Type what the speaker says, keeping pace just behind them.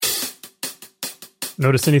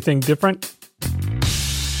Notice anything different?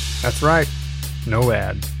 That's right, no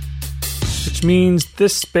ads. Which means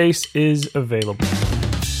this space is available.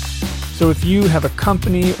 So if you have a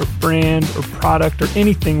company or brand or product or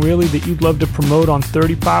anything really that you'd love to promote on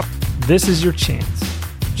 30 Pop, this is your chance.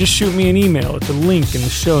 Just shoot me an email at the link in the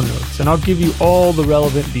show notes and I'll give you all the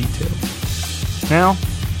relevant details. Now,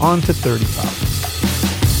 on to 30 Pop.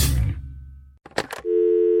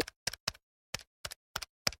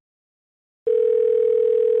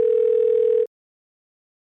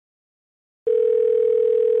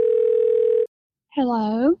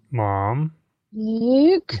 Hello? Mom,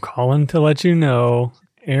 Luke? I'm calling to let you know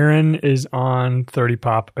Aaron is on 30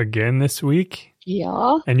 Pop again this week.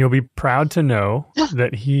 Yeah? And you'll be proud to know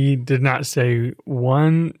that he did not say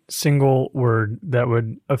one single word that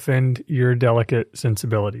would offend your delicate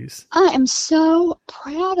sensibilities. I am so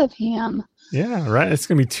proud of him. Yeah, right. It's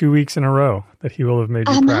going to be 2 weeks in a row that he will have made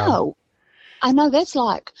you proud. I know. That's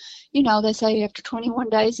like, they say after 21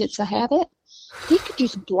 days it's a habit. He could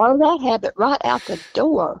just blow that habit right out the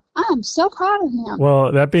door. I'm so proud of him. Well,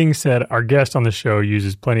 that being said, our guest on the show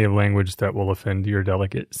uses plenty of language that will offend your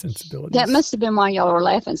delicate sensibilities. That must have been why y'all were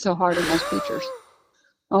laughing so hard in those pictures.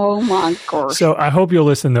 Oh, my gosh. So I hope you'll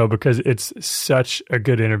listen, though, because it's such a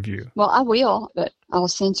good interview. Well, I will, but I'll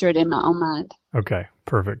censor it in my own mind. Okay,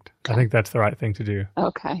 perfect. I think that's the right thing to do.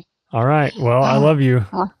 Okay. All right. Well, I love you.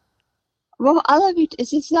 Well, I love you.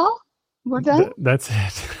 Is this all? We're done? That's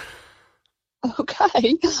it.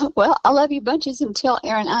 Okay. Well, I love you bunches and tell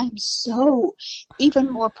Aaron I'm so even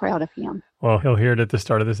more proud of him. Well, he'll hear it at the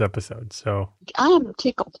start of this episode, so. I am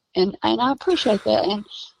tickled, and I appreciate that,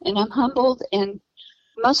 and I'm humbled, and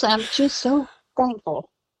mostly I'm just so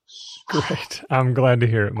thankful. Great. I'm glad to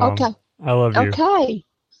hear it, Mom. Okay. I love you. Okay.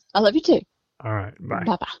 I love you too. All right. Bye.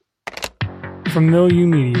 Bye-bye. From Milieu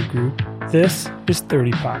Media Group, this is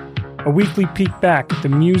 30 Pop, a weekly peek back at the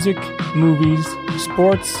music, movies,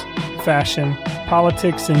 sports, fashion,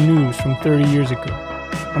 politics, and news from 30 years ago.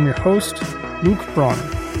 I'm your host, Luke Bronner.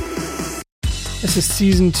 This is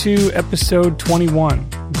Season 2, Episode 21,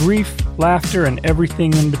 Grief, Laughter, and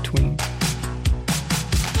Everything in Between.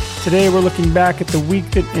 Today we're looking back at the week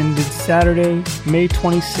that ended Saturday, May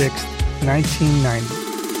 26th, 1990.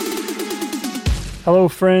 Hello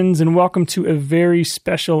friends, and welcome to a very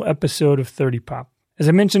special episode of 30 Pop. As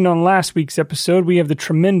I mentioned on last week's episode, we have the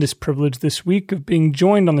tremendous privilege this week of being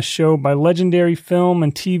joined on the show by legendary film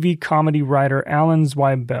and TV comedy writer Alan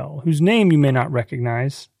Zweibel, whose name you may not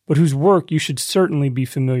recognize, but whose work you should certainly be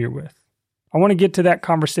familiar with. I want to get to that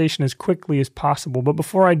conversation as quickly as possible, but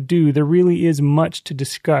before I do, there really is much to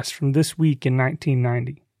discuss from this week in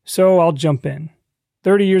 1990. So I'll jump in.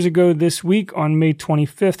 30 years ago this week, on May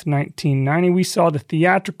 25th, 1990, we saw the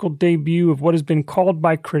theatrical debut of what has been called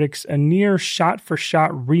by critics a near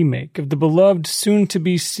shot-for-shot remake of the beloved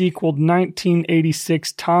soon-to-be sequeled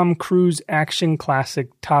 1986 Tom Cruise action classic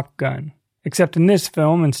Top Gun. Except in this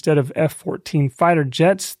film, instead of F-14 fighter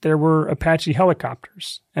jets, there were Apache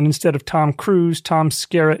helicopters. And instead of Tom Cruise, Tom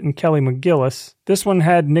Skerritt, and Kelly McGillis, this one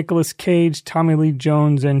had Nicolas Cage, Tommy Lee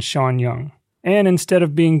Jones, and Sean Young. And instead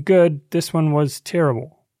of being good, this one was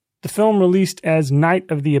terrible. The film released as Night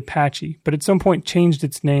of the Apache, but at some point changed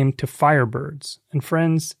its name to Firebirds. And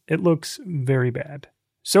friends, it looks very bad.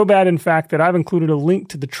 So bad, in fact, that I've included a link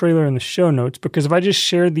to the trailer in the show notes, because if I just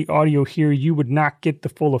shared the audio here, you would not get the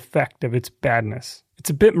full effect of its badness.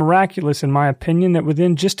 It's a bit miraculous, in my opinion, that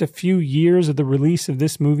within just a few years of the release of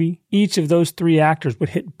this movie, each of those three actors would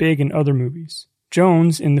hit big in other movies.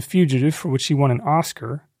 Jones in The Fugitive, for which he won an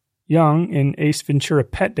Oscar. Young in Ace Ventura: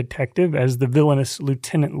 Pet Detective as the villainous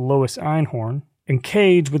Lieutenant Lois Einhorn, and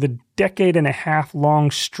Cage with a decade-and-a-half-long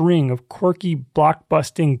string of quirky,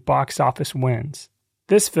 blockbusting box office wins.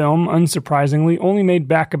 This film, unsurprisingly, only made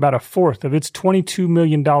back about a fourth of its $22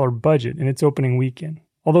 million budget in its opening weekend.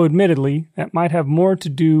 Although admittedly, that might have more to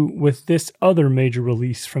do with this other major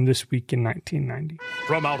release from this week in 1990.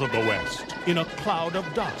 From out of the west, in a cloud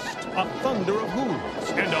of dust, a thunder of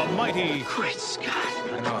hooves, and a mighty... Great Scott!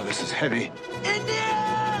 I know, this is heavy.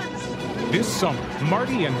 Indians! This summer,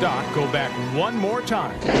 Marty and Doc go back one more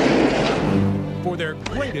time for their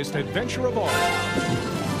greatest adventure of all.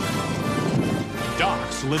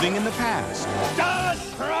 Doc's living in the past. Don't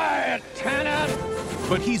try it, Tenant!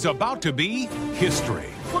 But he's about to be history.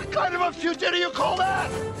 What kind of a future do you call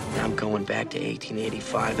that? I'm going back to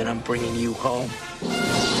 1885, and I'm bringing you home.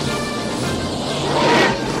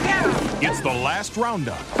 It's the last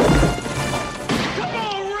roundup. Come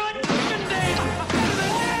on, run,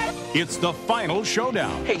 It's the final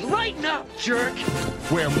showdown. Hey, lighten up, jerk!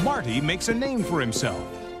 Where Marty makes a name for himself.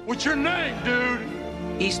 What's your name,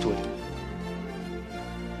 dude? Eastwood.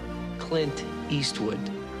 Clint Eastwood.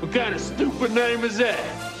 What kind of stupid name is that?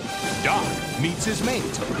 Doc meets his mate.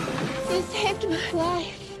 You saved my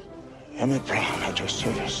life. Emmett Brown at your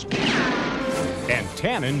service. And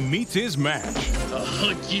Tannen meets his match. I'll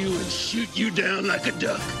hunt you and shoot you down like a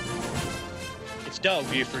duck. It's Dog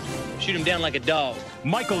Buford. Shoot him down like a dog.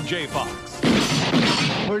 Michael J. Fox.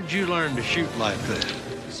 Where'd you learn to shoot like that?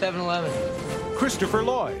 7-Eleven. Christopher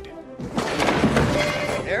Lloyd.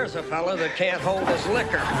 There's a fella that can't hold his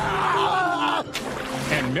liquor.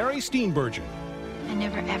 And Mary Steenburgen. I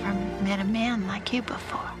never ever met a man like you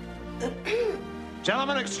before.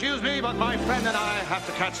 Gentlemen, excuse me, but my friend and I have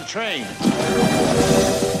to catch a train.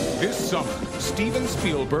 This summer, Steven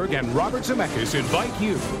Spielberg and Robert Zemeckis invite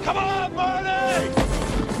you. Come on, Marty!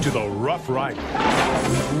 To the Rough Rider.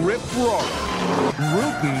 Rip-roaring,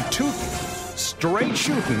 rootin', tootin', straight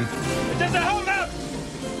shootin'. Just a hold up!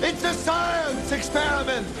 It's a science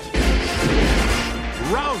experiment!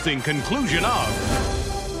 Rousing conclusion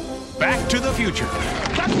of Back to the Future.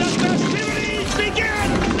 Let the festivities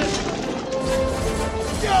begin!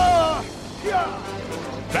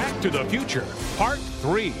 Back to the Future, Part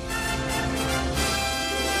 3.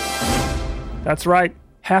 That's right.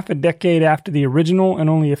 Half a decade after the original and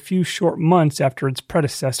only a few short months after its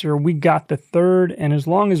predecessor, we got the third, and as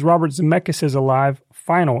long as Robert Zemeckis is alive,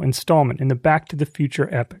 final installment in the Back to the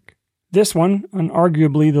Future epic. This one,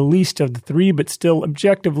 unarguably the least of the three, but still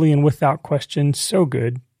objectively and without question so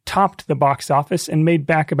good, topped the box office and made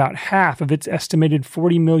back about half of its estimated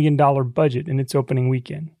 $40 million budget in its opening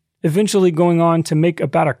weekend, eventually going on to make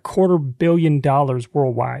about $250 million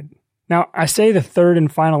worldwide. Now, I say the third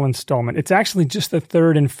and final installment. It's actually just the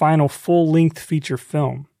third and final full-length feature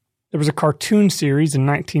film. There was a cartoon series in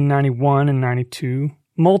 1991 and 92,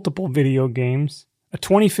 multiple video games, a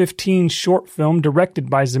 2015 short film directed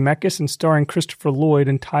by Zemeckis and starring Christopher Lloyd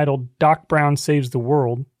entitled Doc Brown Saves the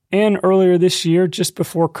World, and earlier this year, just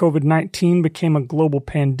before COVID-19 became a global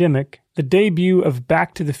pandemic, the debut of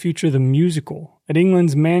Back to the Future the Musical at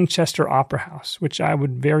England's Manchester Opera House, which I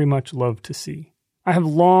would very much love to see. I have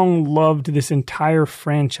long loved this entire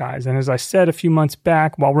franchise, and as I said a few months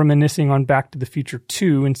back while reminiscing on Back to the Future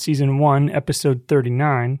 2 in Season 1, Episode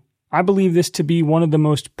 39, I believe this to be one of the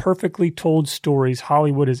most perfectly told stories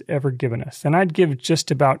Hollywood has ever given us, and I'd give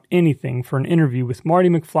just about anything for an interview with Marty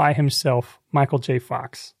McFly himself, Michael J.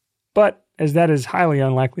 Fox. But, as that is highly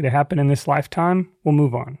unlikely to happen in this lifetime, we'll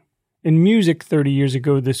move on. In music 30 years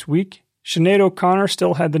ago this week, Sinead O'Connor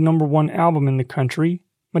still had the #1 album in the country,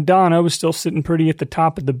 Madonna was still sitting pretty at the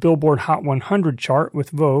top of the Billboard Hot 100 chart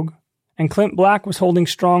with Vogue, and Clint Black was holding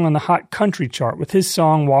strong on the Hot Country chart with his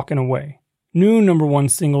song Walkin' Away. New #1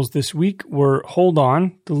 singles this week were Hold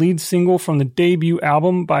On, the lead single from the debut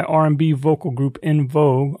album by R&B vocal group En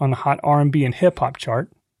Vogue on the Hot R&B and Hip Hop chart,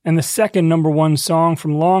 and the second #1 song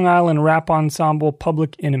from Long Island rap ensemble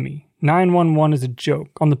Public Enemy, 911 is a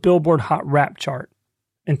Joke, on the Billboard Hot Rap chart.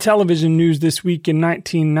 In television news this week in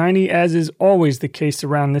 1990, as is always the case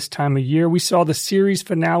around this time of year, we saw the series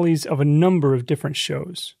finales of a number of different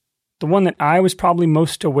shows. The one that I was probably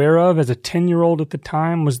most aware of as a 10-year-old at the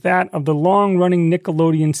time was that of the long-running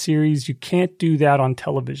Nickelodeon series You Can't Do That on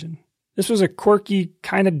Television. This was a quirky,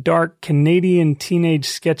 kind of dark Canadian teenage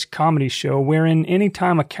sketch comedy show wherein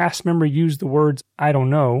anytime a cast member used the words, I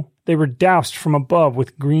don't know, they were doused from above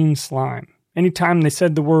with green slime. Anytime they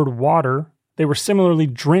said the word water, they were similarly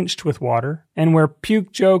drenched with water, and where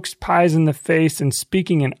puke jokes, pies in the face, and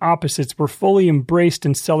speaking in opposites were fully embraced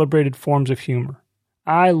and celebrated forms of humor.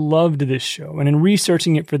 I loved this show, and in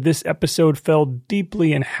researching it for this episode fell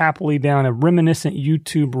deeply and happily down a reminiscent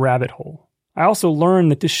YouTube rabbit hole. I also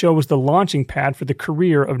learned that this show was the launching pad for the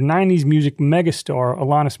career of 90s music megastar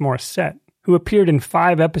Alanis Morissette, who appeared in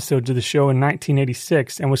 5 episodes of the show in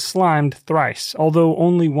 1986 and was slimed thrice, although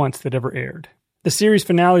only once that ever aired. The series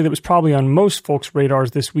finale that was probably on most folks'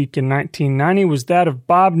 radars this week in 1990 was that of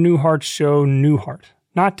Bob Newhart's show Newhart,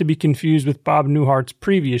 not to be confused with Bob Newhart's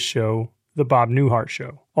previous show, The Bob Newhart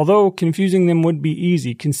Show, although confusing them would be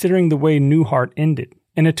easy considering the way Newhart ended.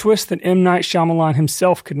 In a twist that M. Night Shyamalan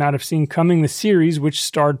himself could not have seen coming, the series, which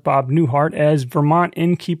starred Bob Newhart as Vermont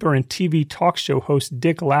innkeeper and TV talk show host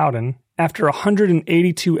Dick Loudon, after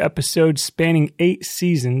 182 episodes spanning 8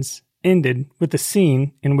 seasons, ended with a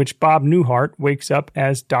scene in which Bob Newhart wakes up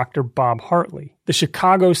as Dr. Bob Hartley, the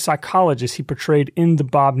Chicago psychologist he portrayed in The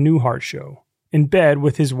Bob Newhart Show, in bed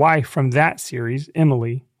with his wife from that series,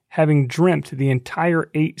 Emily, having dreamt the entire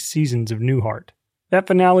 8 seasons of Newhart. That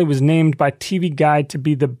finale was named by TV Guide to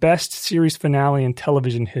be the best series finale in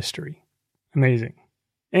television history. Amazing.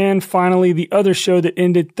 And finally, the other show that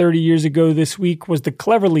ended 30 years ago this week was the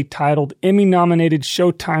cleverly titled, Emmy-nominated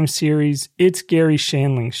Showtime series, It's Gary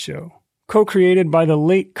Shandling's Show. co-created by the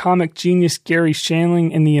late comic genius Gary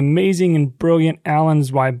Shandling and the amazing and brilliant Alan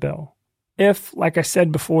Zweibel. If, like I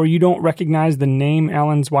said before, you don't recognize the name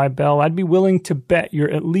Alan Zweibel, I'd be willing to bet you're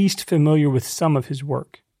at least familiar with some of his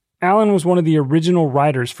work. Alan was one of the original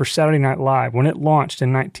writers for Saturday Night Live when it launched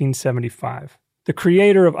in 1975. The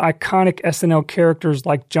creator of iconic SNL characters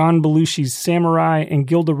like John Belushi's Samurai and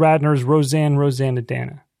Gilda Radner's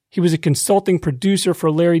Roseanne. He was a consulting producer for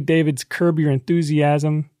Larry David's Curb Your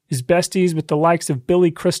Enthusiasm, his besties with the likes of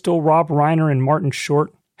Billy Crystal, Rob Reiner, and Martin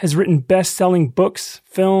Short, has written best-selling books,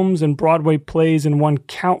 films, and Broadway plays and won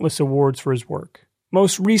countless awards for his work.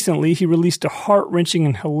 Most recently, he released a heart-wrenching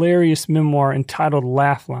and hilarious memoir entitled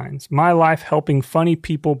Laugh Lines, My Life Helping Funny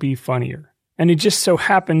People Be Funnier. And he just so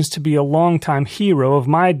happens to be a longtime hero of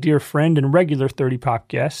my dear friend and regular 30 Pop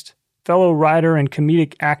guest, fellow writer and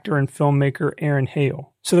comedic actor and filmmaker Aaron Hale.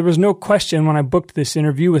 So there was no question when I booked this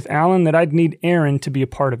interview with Alan that I'd need Aaron to be a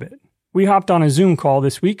part of it. We hopped on a Zoom call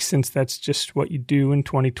this week, since that's just what you do in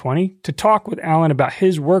 2020, to talk with Alan about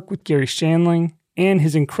his work with Gary Shandling and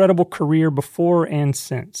his incredible career before and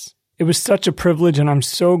since. It was such a privilege, and I'm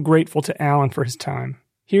so grateful to Alan for his time.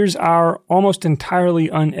 Here's our almost entirely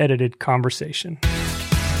unedited conversation.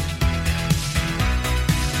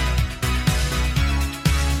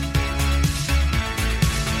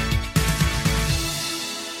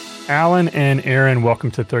 Alan and Aaron,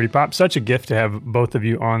 welcome to 30 Pop. Such a gift to have both of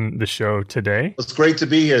you on the show today. It's great to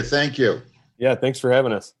be here. Thank you. Yeah, thanks for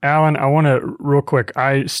having us. Alan, I want to, real quick,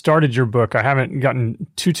 I started your book. I haven't gotten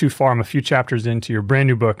too far. I'm a few chapters into your brand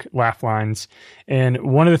new book, Laugh Lines. And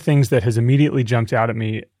one of the things that has immediately jumped out at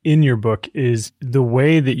me in your book is the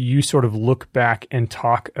way that you sort of look back and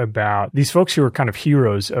talk about these folks who are kind of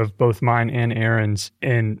heroes of both mine and Aaron's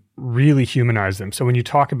and really humanize them. So when you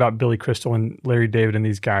talk about Billy Crystal and Larry David and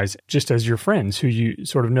these guys, just as your friends who you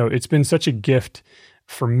sort of know, it's been such a gift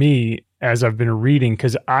for me as I've been reading,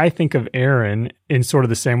 because I think of Aaron in sort of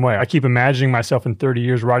the same way. I keep imagining myself in 30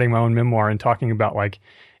 years writing my own memoir and talking about like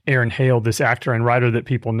Aaron Hale, this actor and writer that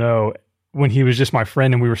people know, when he was just my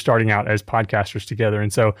friend and we were starting out as podcasters together.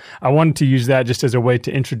 And so I wanted to use that just as a way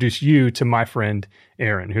to introduce you to my friend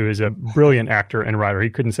Aaron, who is a brilliant actor and writer.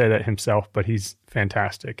 He couldn't say that himself, but he's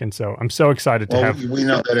fantastic. And so I'm so excited to have... We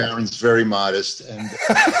know that Aaron's very modest. And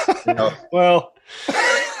you know, well...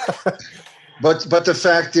 But the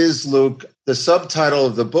fact is, Luke, the subtitle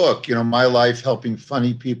of the book, you know, My Life Helping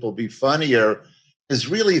Funny People Be Funnier, is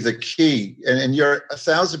really the key. And you're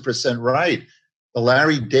 1,000% right. The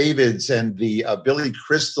Larry Davids and the Billy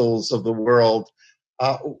Crystals of the world,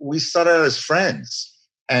 we started out as friends.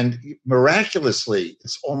 And miraculously,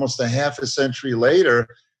 it's almost a half a century later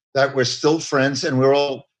that we're still friends and we're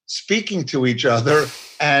all speaking to each other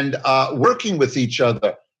and working with each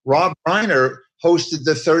other. Rob Reiner hosted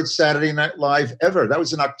the third Saturday Night Live ever. That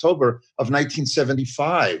was in October of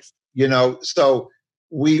 1975. You know, so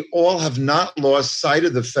we all have not lost sight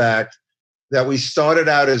of the fact that we started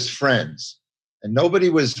out as friends and nobody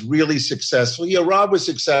was really successful. Yeah, Rob was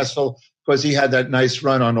successful because he had that nice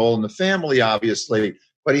run on All in the Family, obviously,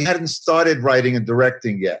 but he hadn't started writing and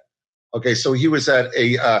directing yet. Okay, so he was at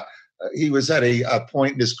a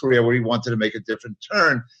point in his career where he wanted to make a different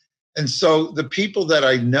turn. And so the people that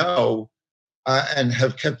I know and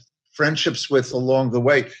have kept friendships with along the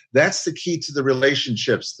way, that's the key to the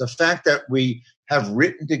relationships. The fact that we have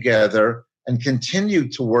written together and continue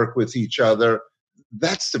to work with each other,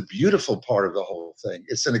 that's the beautiful part of the whole thing.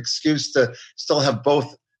 It's an excuse to still have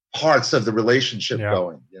both parts of the relationship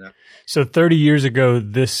going. You know? So 30 years ago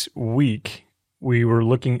this week, we were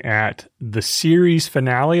looking at the series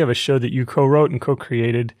finale of a show that you co-wrote and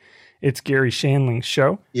co-created. It's Gary Shandling's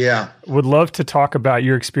show. Yeah. Would love to talk about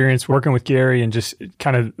your experience working with Gary and just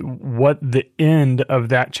kind of what the end of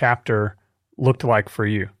that chapter looked like for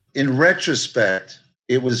you. In retrospect,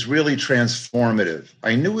 it was really transformative.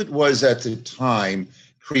 I knew it was at the time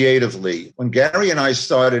creatively. When Gary and I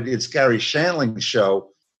started It's Gary Shandling's show,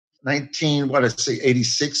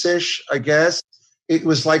 86-ish, I guess, it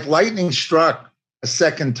was like lightning struck a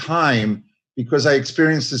second time, because I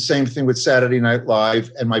experienced the same thing with Saturday Night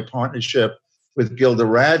Live and my partnership with Gilda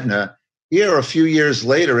Radner. Here, a few years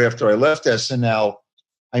later, after I left SNL,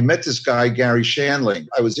 I met this guy, Gary Shandling.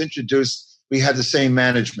 I was introduced. We had the same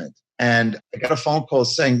management. And I got a phone call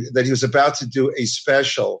saying that he was about to do a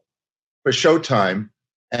special for Showtime,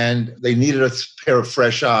 and they needed a pair of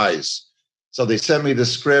fresh eyes. So they sent me the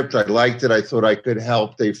script. I liked it. I thought I could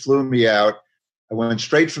help. They flew me out. I went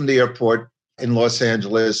straight from the airport in Los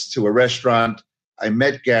Angeles to a restaurant. I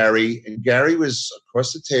met Gary, and Gary was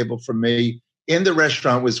across the table from me. In the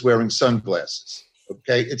restaurant was wearing sunglasses.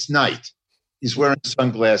 Okay, it's night. He's wearing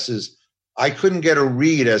sunglasses. I couldn't get a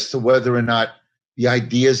read as to whether or not the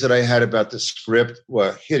ideas that I had about the script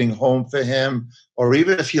were hitting home for him, or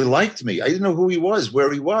even if he liked me. I didn't know who he was,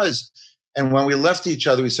 where he was. And when we left each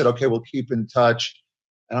other, we said, okay, we'll keep in touch.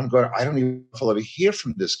 And I'm going, I don't even know if I'll ever hear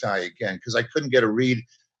from this guy again, because I couldn't get a read.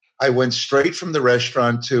 I went straight from the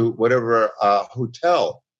restaurant to whatever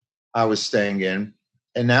hotel I was staying in.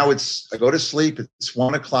 And now I go to sleep. It's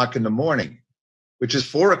 1 o'clock in the morning, which is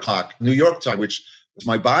 4 o'clock New York time, which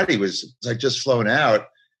my body was I just flown out.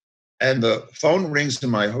 And the phone rings in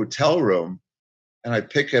my hotel room, and I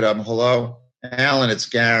pick it up. Hello, Alan, it's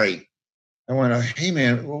Gary. I went, hey,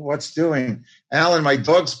 man, what's doing? Alan, my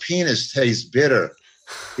dog's penis tastes bitter.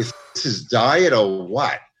 Is this his diet or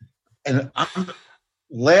what? And I'm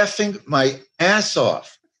laughing my ass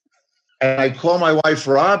off. And I call my wife,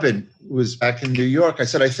 Robin, who was back in New York. I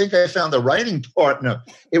said, I think I found a writing partner.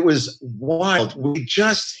 It was wild. We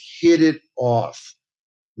just hit it off.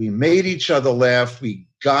 We made each other laugh. We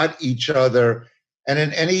got each other. And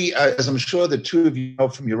in any, as I'm sure the two of you know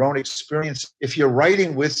from your own experience, if you're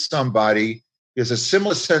writing with somebody, there's a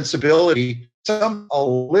similar sensibility, a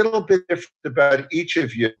little bit different about each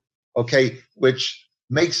of you, okay, which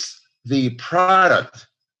makes the product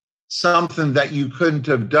something that you couldn't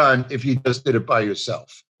have done if you just did it by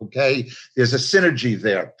yourself, okay? There's a synergy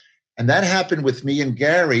there. And that happened with me and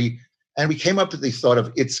Gary. And we came up with the thought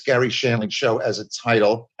of It's Gary Shandling Show as a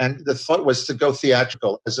title. And the thought was to go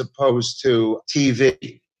theatrical as opposed to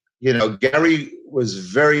TV. You know, Gary was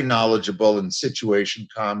very knowledgeable in situation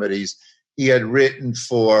comedies. He had written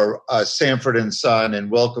for Sanford and Son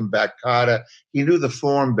and Welcome Back, Kotter. He knew the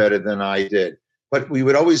form better than I did. But we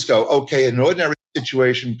would always go, okay, an ordinary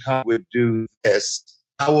situation would do this.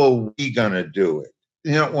 How are we going to do it?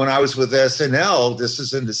 You know, when I was with SNL, this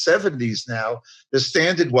is in the 70s now, the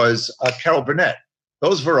standard was Carol Burnett.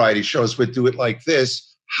 Those variety shows would do it like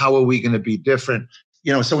this. How are we going to be different?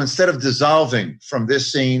 You know, so instead of dissolving from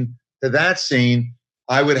this scene to that scene,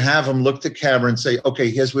 I would have him look to camera and say, okay,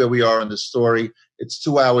 here's where we are in the story. It's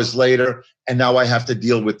 2 hours later, and now I have to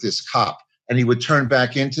deal with this cop. And he would turn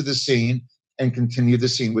back into the scene and continue the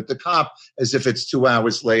scene with the cop as if it's 2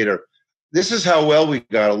 hours later. This is how well we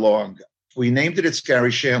got along. We named it It's Gary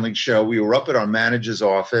Shandling Show. We were up at our manager's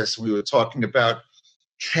office. We were talking about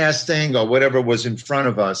casting or whatever was in front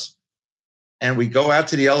of us. And we go out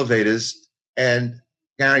to the elevators, and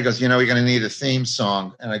Gary goes, you know, we're going to need a theme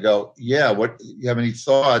song. And I go, yeah, what, you have any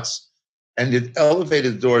thoughts? And the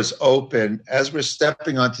elevator doors open. As we're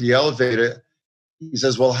stepping onto the elevator, he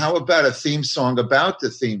says, well, how about a theme song about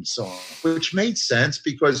the theme song? Which made sense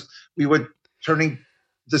because we were turning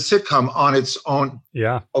the sitcom on its own.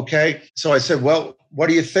 Yeah. Okay. So I said, well, what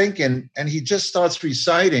are you thinking? And he just starts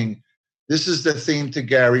reciting, this is the theme to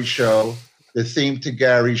Gary's show, the theme to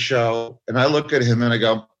Gary's show. And I look at him and I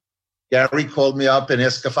go, Gary called me up and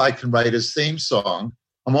asked if I can write his theme song.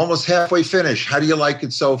 I'm almost halfway finished. How do you like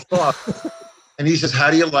it so far? And he says,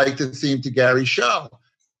 how do you like the theme to Gary's show?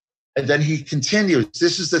 And then he continues,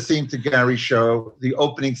 this is the theme to Gary's show, the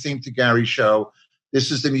opening theme to Gary's show. This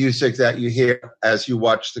is the music that you hear as you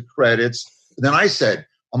watch the credits. And then I said,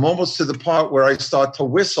 I'm almost to the part where I start to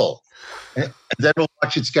whistle. And then we'll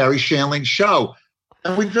watch It's Gary Shandling Show.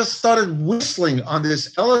 And we just started whistling on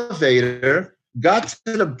this elevator, got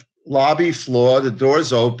to the lobby floor, the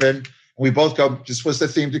doors open, and we both go, this was the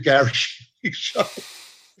theme to Gary Shandling Show.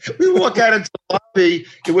 We walk out into the lobby.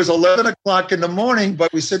 It was 11 o'clock in the morning,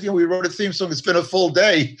 but we said, you know, we wrote a theme song. It's been a full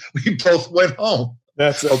day. We both went home.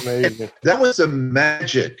 That's amazing. That was the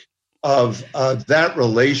magic of that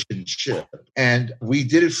relationship. And we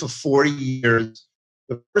did it for 4 years.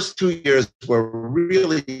 The first 2 years were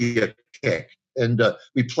really a kick. And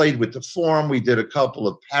we played with the Forum. We did a couple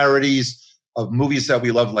of parodies of movies that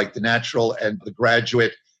we loved, like The Natural and The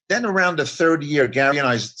Graduate. Then around the third year, Gary and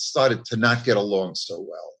I started to not get along so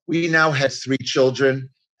well. We now had 3 children.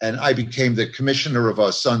 And I became the commissioner of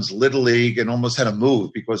our son's Little League and almost had to move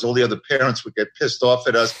because all the other parents would get pissed off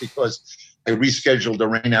at us because I rescheduled a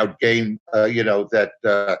rain-out game,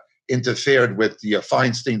 that interfered with the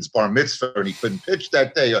Feinstein's bar mitzvah, and he couldn't pitch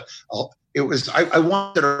that day. I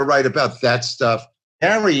wanted to write about that stuff.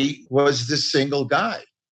 Harry was this single guy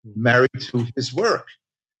married to his work.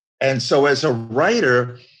 And so as a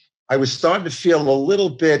writer, I was starting to feel a little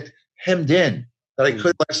bit hemmed in, that I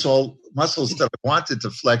couldn't flex all muscles that I wanted to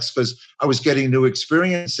flex because I was getting new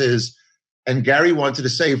experiences. And Gary wanted to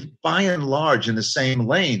say, by and large, in the same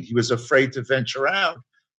lane. He was afraid to venture out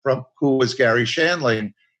from who was Gary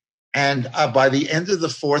Shandling. And by the end of the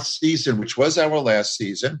 4th season, which was our last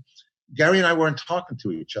season, Gary and I weren't talking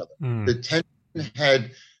to each other. The tension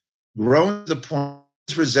had grown to the point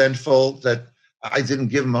I was resentful that I didn't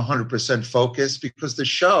give him 100% focus because the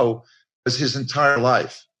show was his entire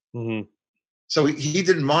life. Mm-hmm. So he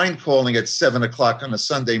didn't mind calling at 7 o'clock on a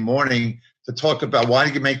Sunday morning to talk about, why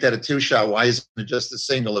did you make that a 2-shot? Why isn't it just a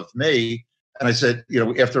single of me? And I said,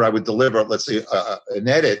 after I would deliver, let's say, an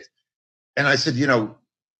edit, and I said,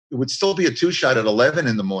 it would still be a 2-shot at 11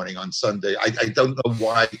 in the morning on Sunday. I don't know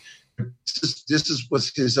why. This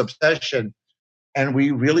was his obsession. And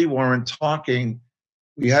we really weren't talking.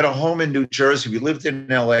 We had a home in New Jersey. We lived in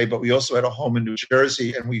LA, but we also had a home in New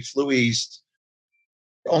Jersey, and we flew east.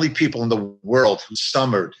 The only people in the world who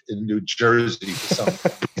summered in New Jersey for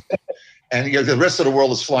some and the rest of the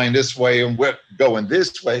world is flying this way, and we're going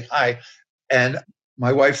this way. Hi. And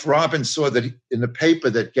my wife, Robin, saw that in the paper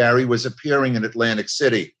that Gary was appearing in Atlantic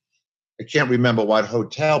City. I can't remember what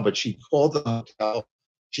hotel, but she called the hotel.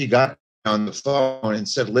 She got on the phone and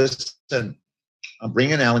said, listen, I'm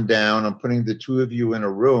bringing Alan down. I'm putting the two of you in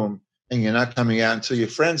a room, and you're not coming out until you're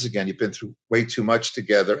friends again. You've been through way too much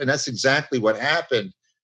together. And that's exactly what happened.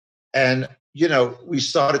 And, we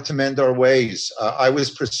started to mend our ways. I was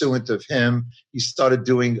pursuant of him. He started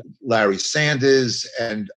doing Larry Sanders,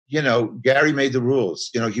 and, Gary made the rules.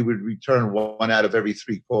 He would return 1 out of every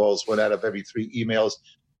 3 calls, 1 out of every 3 emails.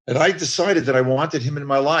 And I decided that I wanted him in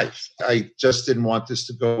my life. I just didn't want this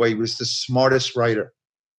to go away. He was the smartest writer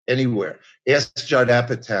anywhere. Ask Judd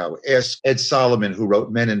Apatow. Ask Ed Solomon, who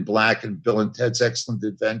wrote Men in Black and Bill and Ted's Excellent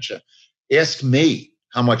Adventure. Ask me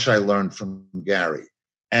how much I learned from Gary.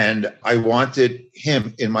 And I wanted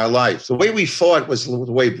him in my life. The way we fought was the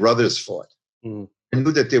way brothers fought. Mm. I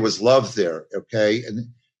knew that there was love there, okay?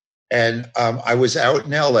 And I was out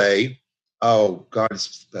in L.A. Oh, God,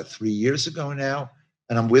 it's about 3 years ago now.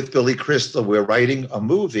 And I'm with Billy Crystal. We're writing a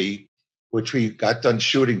movie, which we got done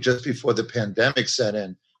shooting just before the pandemic set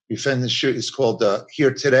in. We finished shoot. It's called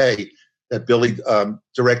Here Today, that Billy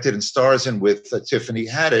directed and stars in with Tiffany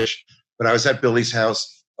Haddish. But I was at Billy's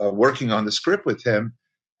house working on the script with him.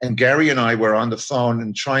 And Gary and I were on the phone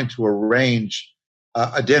and trying to arrange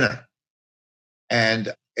a dinner. And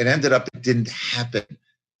it ended up, it didn't happen.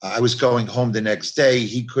 I was going home the next day.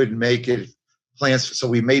 He couldn't make it. So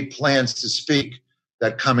we made plans to speak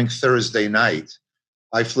that coming Thursday night.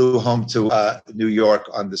 I flew home to New York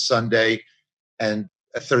on the Sunday, and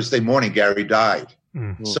Thursday morning, Gary died.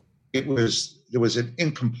 Mm-hmm. So there was an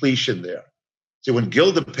incompletion there. So when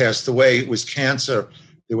Gilda passed away, it was cancer.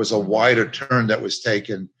 There was a wider turn that was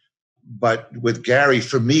taken. But with Gary,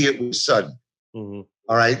 for me, it was sudden. Mm-hmm.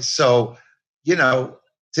 All right. So,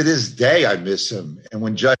 to this day, I miss him. And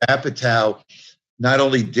when Judd Apatow not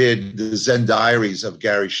only did the Zen Diaries of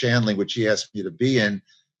Gary Shandling, which he asked me to be in,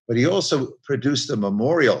 but he also produced a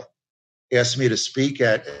memorial, asked me to speak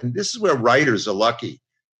at. And this is where writers are lucky.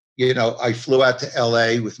 I flew out to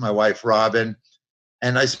L.A. with my wife, Robin,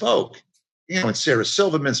 and I spoke. And Sarah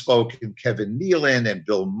Silverman spoke, and Kevin Nealon and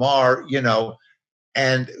Bill Maher,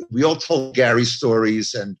 and we all told Gary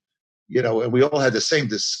stories, and, and we all had the same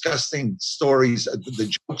disgusting stories,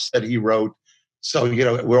 the jokes that he wrote. So,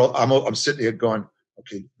 I'm sitting here going,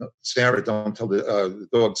 okay, no, Sarah, don't tell the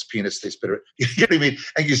dog's penis tastes bitter. You know what I mean?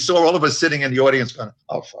 And you saw all of us sitting in the audience going,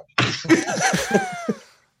 oh, fuck.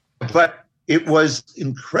 But it was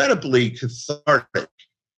incredibly cathartic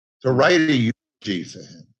to write a eulogy for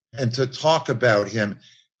him and to talk about him,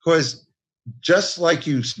 because just like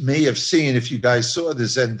you may have seen, if you guys saw the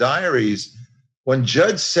Zen Diaries, when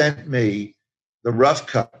Judd sent me the rough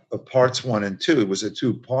cut of parts 1 and 2, it was a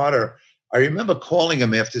 2-parter. I remember calling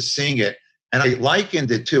him after seeing it, and I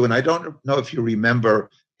likened it to, and I don't know if you remember,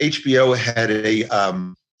 HBO had a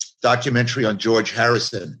documentary on George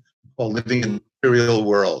Harrison called Living in the Material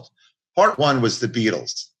World. Part 1 was the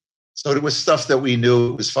Beatles. So it was stuff that we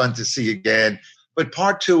knew. It was fun to see again. But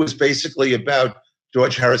part 2 was basically about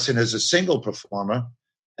George Harrison as a single performer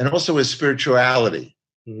and also his spirituality,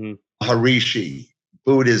 mm-hmm. Harishi,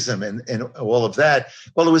 Buddhism, and all of that.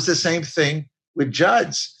 Well, it was the same thing with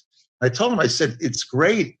Judd's. I told him, I said, it's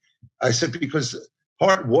great. I said, because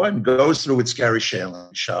part 1 goes through its Gary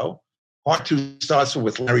Shandling show. Part 2 starts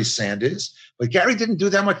with Larry Sanders. But Gary didn't do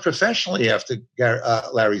that much professionally after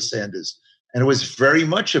Larry Sanders. And it was very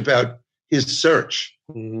much about his search,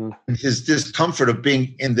 mm-hmm. and his discomfort of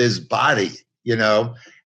being in this body,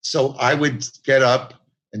 So I would get up,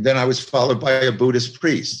 and then I was followed by a Buddhist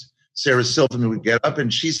priest. Sarah Silverman would get up,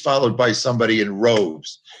 and she's followed by somebody in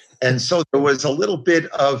robes. And so there was a little bit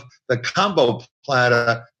of the combo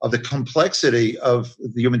platter of the complexity of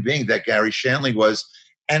the human being that Gary Shandling was.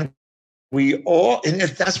 And and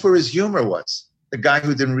that's where his humor was. The guy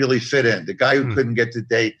who didn't really fit in, the guy who couldn't get the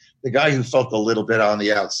date, the guy who felt a little bit on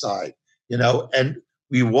the outside, and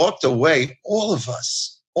we walked away, all of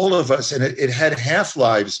us, all of us, and it had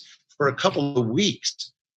half-lives for a couple of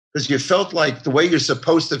weeks, because you felt like the way you're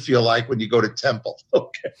supposed to feel like when you go to temple,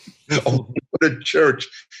 okay, or go to church.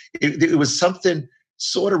 It was something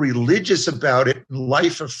sort of religious about it,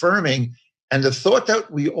 life-affirming. And the thought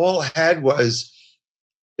that we all had was,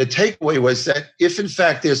 the takeaway was that if, in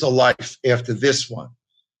fact, there's a life after this one,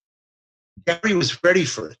 Gary was ready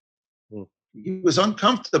for it. He was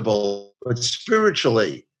uncomfortable, but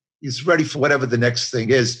spiritually, he's ready for whatever the next thing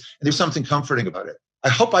is. And there's something comforting about it. I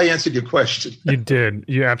hope I answered your question. You did.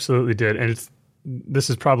 You absolutely did. And this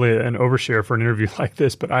is probably an overshare for an interview like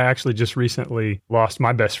this, but I actually just recently lost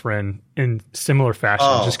my best friend in similar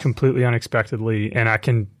fashion, just completely unexpectedly. And I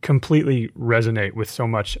can completely resonate with so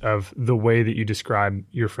much of the way that you describe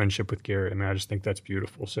your friendship with Gary. I mean, I just think that's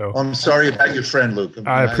beautiful. So I'm sorry about your friend, Luke.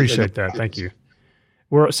 I appreciate that. Thank you.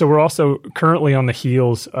 We're also currently on the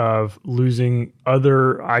heels of losing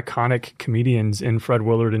other iconic comedians in Fred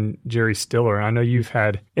Willard and Jerry Stiller. I know you've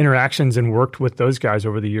had interactions and worked with those guys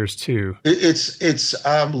over the years too.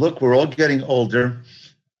 Look, we're all getting older.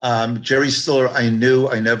 Jerry Stiller, I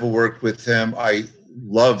never worked with him. I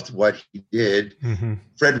loved what he did. Mm-hmm.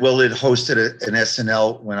 Fred Willard hosted an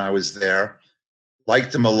SNL when I was there.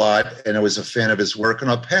 Liked him a lot, and I was a fan of his work.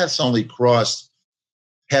 And our paths only crossed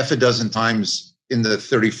half a dozen times in the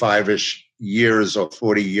 35-ish years or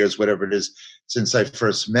 40 years, whatever it is, since I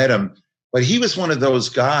first met him. But he was one of those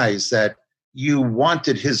guys that you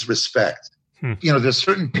wanted his respect. You know, there's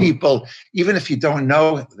certain people, even if you don't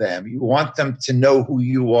know them, you want them to know who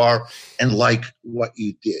you are and like what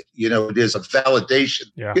you did. You know, there's a validation.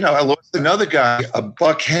 Yeah. You know, I lost another guy.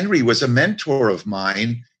 Buck Henry was a mentor of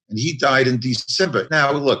mine, and he died in December.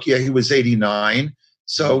 Now, look, yeah, he was 89.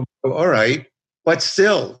 So, all right. But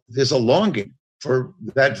still, there's a longing for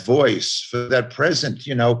that voice, for that present,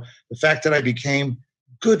 you know, the fact that I became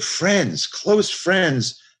good friends, close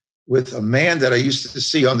friends with a man that I used to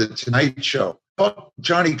see on The Tonight Show.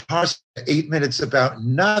 Johnny Carson, 8 Minutes About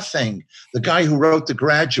Nothing, the guy who wrote The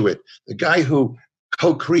Graduate, the guy who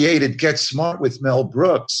co-created Get Smart with Mel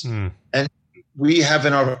Brooks. And we have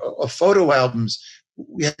in our photo albums,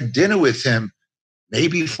 we had dinner with him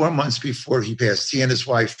maybe 4 months before he passed, he and his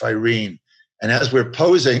wife, Irene. And as we're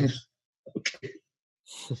posing, okay,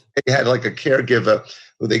 they had like a caregiver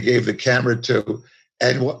who they gave the camera to.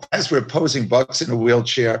 And as we're posing, Buck's in a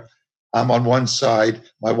wheelchair. I'm on one side.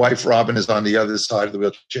 My wife, Robin, is on the other side of the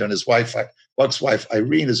wheelchair. And his wife, Buck's wife,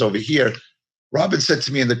 Irene, is over here. Robin said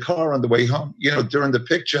to me in the car on the way home, you know, during the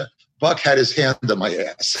picture, Buck had his hand on my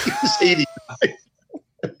ass. He was 89.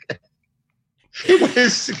 It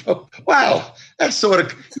was, wow, that's sort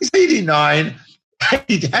of, he's 89.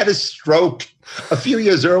 He had a stroke. A few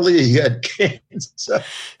years earlier, he had cancer.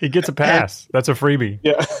 He gets a pass. That's a freebie.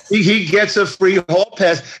 Yeah, he gets a free hall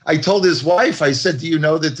pass. I told his wife, I said, do you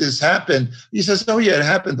know that this happened? He says, oh, yeah, it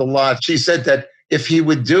happened a lot. She said that if he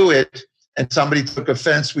would do it and somebody took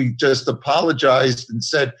offense, we just apologized and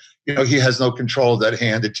said, you know, he has no control of that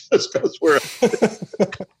hand. It just goes where.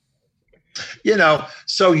 You know,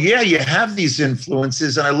 so, yeah, you have these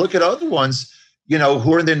influences. And I look at other ones, you know,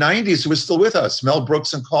 who are in their 90s who are still with us, Mel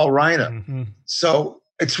Brooks and Carl Reiner. Mm-hmm. So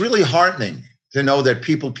it's really heartening to know that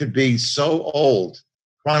people could be so old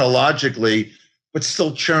chronologically, but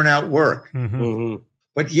still churn out work. Mm-hmm. Mm-hmm.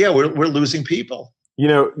 But yeah, we're losing people. You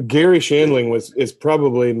know, Gary Shandling is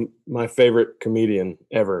probably my favorite comedian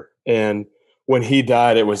ever. And when he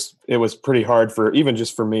died, it was pretty hard for even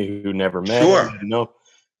just for me who never met him, you know.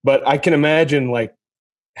 But I can imagine like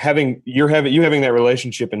having that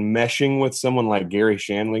relationship and meshing with someone like Gary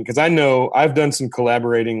Shandling, because I know I've done some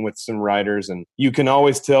collaborating with some writers, and you can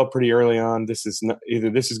always tell pretty early on either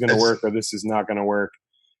this is going to work or this is not going to work.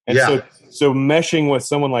 And so meshing with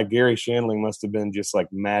someone like Gary Shandling must have been just like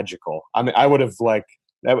magical. I mean, I would have like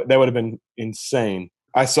that would have been insane.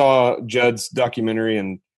 I saw Judd's documentary,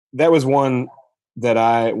 and that was one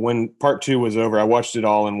that when part 2 was over, I watched it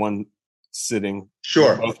all in one sitting.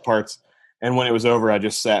 Sure. Both parts. And when it was over, I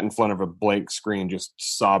just sat in front of a blank screen, just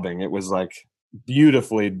sobbing. It was like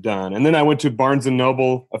beautifully done. And then I went to Barnes and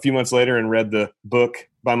Noble a few months later and read the book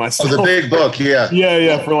by myself. Oh, the big book, yeah.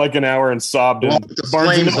 Yeah, for like an hour and sobbed. Well, the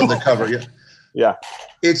flames on the cover, yeah. Yeah.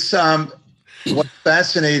 It's what's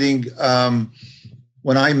fascinating.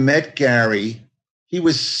 When I met Gary, he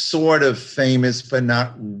was sort of famous, but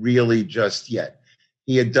not really just yet.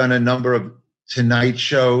 He had done a number of Tonight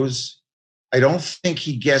shows. I don't think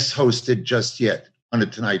he guest hosted just yet on the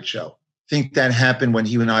Tonight Show. I think that happened when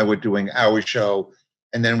he and I were doing our show,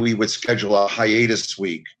 and then we would schedule a hiatus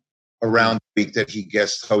week around the week that he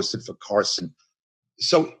guest hosted for Carson.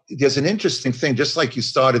 So there's an interesting thing, just like you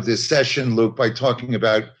started this session, Luke, by talking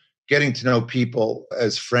about getting to know people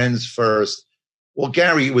as friends first. Well,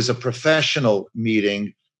 Gary, it was a professional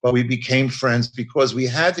meeting, but we became friends because we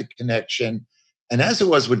had the connection. And as it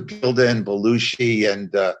was with Gilda and Belushi and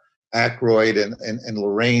Aykroyd and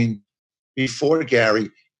Lorraine, before Gary,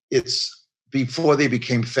 it's before they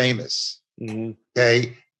became famous. Mm-hmm.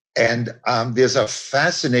 Okay. And there's a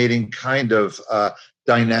fascinating kind of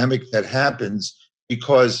dynamic that happens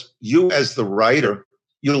because you, as the writer,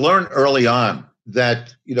 you learn early on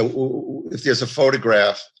that, if there's a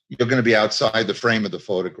photograph, you're going to be outside the frame of the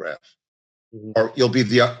photograph, mm-hmm. or you'll be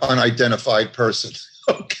the unidentified person.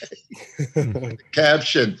 Okay.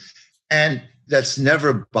 Caption. And that's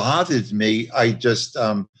never bothered me. I just,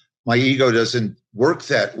 my ego doesn't work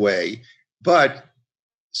that way. But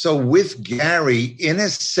so with Gary, in a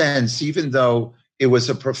sense, even though it was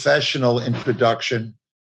a professional introduction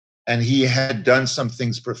and he had done some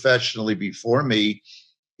things professionally before me,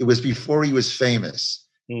 it was before he was famous.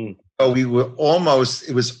 Mm. So it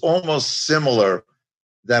was almost similar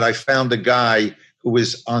that I found a guy who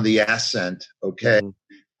was on the ascent, okay,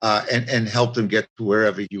 and helped him get to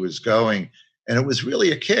wherever he was going. And it was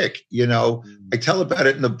really a kick, I tell about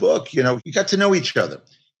it in the book, you got to know each other,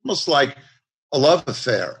 almost like a love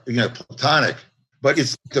affair, platonic, but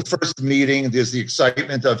it's the first meeting. There's the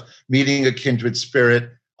excitement of meeting a kindred spirit.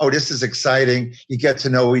 Oh, this is exciting. You get to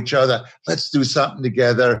know each other. Let's do something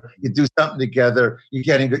together. You do something together.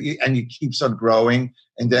 And it keeps on growing.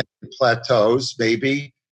 And then it plateaus,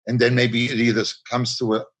 maybe. And then maybe it either comes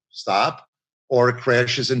to a stop or it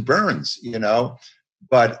crashes and burns,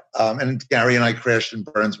 But, and Gary and I crashed and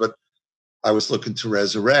burns, but I was looking to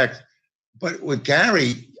resurrect. But with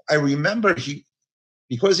Gary, I remember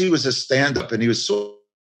because he was a stand-up and he was sort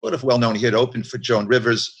of well-known. He had opened for Joan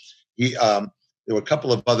Rivers. There were a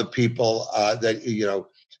couple of other people that,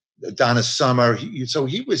 Donna Summer. So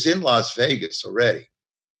he was in Las Vegas already.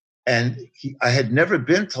 And I had never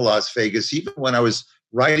been to Las Vegas, even when I was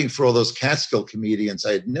writing for all those Catskill comedians.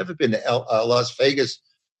 I had never been to Las Vegas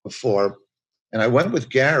before. And I went with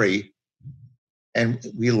Gary and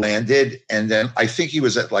we landed. And then I think he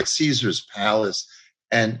was at like Caesar's Palace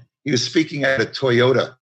and he was speaking at a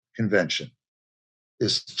Toyota convention.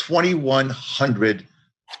 There's 2,100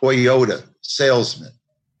 Toyota salesmen.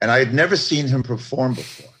 And I had never seen him perform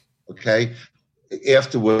before. Okay.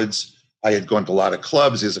 Afterwards, I had gone to a lot of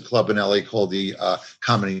clubs. There's a club in LA called the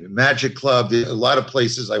Comedy and Magic Club. There's a lot of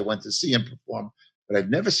places I went to see him perform, but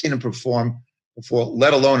I'd never seen him perform before,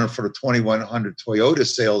 let alone in front of 2,100 Toyota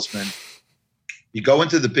salesmen. You go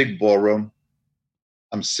into the big ballroom.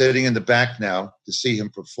 I'm sitting in the back now to see him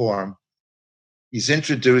perform. He's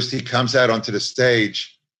introduced. He comes out onto the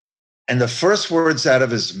stage. And the first words out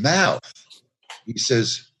of his mouth, he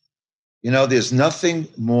says, there's nothing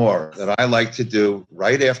more that I like to do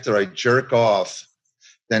right after I jerk off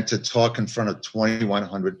than to talk in front of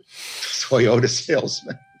 2,100 Toyota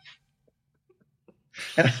salesmen.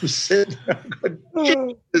 And I'm sitting there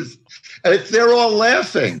going, Jesus. And they're all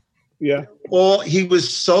laughing. Yeah. Well, he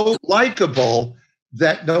was so likable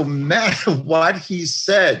that no matter what he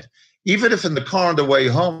said, even if in the car on the way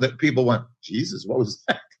home that people went, Jesus, what was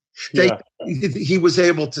that? He was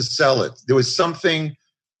able to sell it. There was something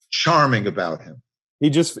charming about him.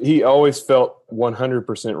 He always felt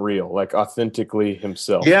 100% real, like authentically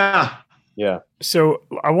himself. Yeah. Yeah. So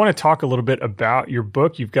I want to talk a little bit about your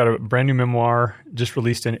book. You've got a brand new memoir just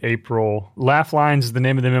released in April. Laugh Lines is the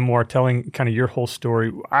name of the memoir, telling kind of your whole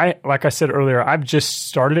story. Like I said earlier, I've just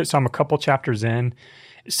started it, so I'm a couple chapters in.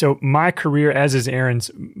 So my career, as is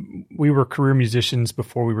Aaron's, we were career musicians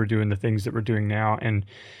before we were doing the things that we're doing now. And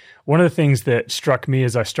one of the things that struck me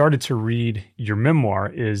as I started to read your memoir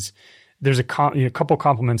is there's a couple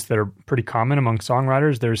compliments that are pretty common among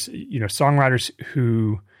songwriters. There's songwriters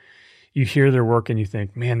who you hear their work and you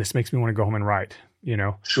think, man, this makes me want to go home and write,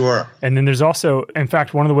 Sure. And then there's also, in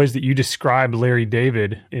fact, one of the ways that you describe Larry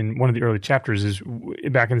David in one of the early chapters is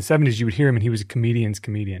back in the 70s, you would hear him and he was a comedian's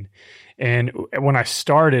comedian. And when I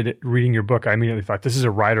started reading your book, I immediately thought, this is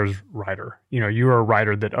a writer's writer. You're a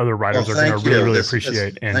writer that other writers are going to really, really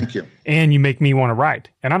appreciate. And, thank you. And you make me want to write.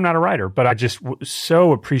 And I'm not a writer, but I just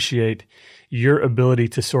so appreciate your ability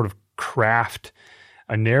to sort of craft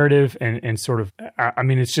a narrative and sort of,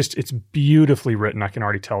 it's beautifully written. I can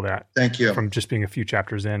already tell that. Thank you. From just being a few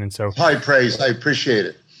chapters in. And so high praise. I appreciate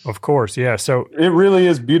it. Of course. Yeah. So it really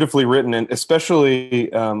is beautifully written. And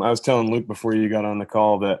especially, I was telling Luke before you got on the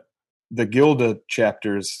call that the Gilda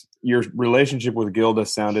chapters, your relationship with Gilda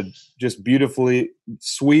sounded just beautifully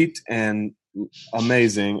sweet and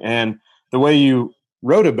amazing. And the way you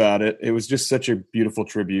wrote about it, it was just such a beautiful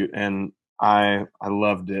tribute. And I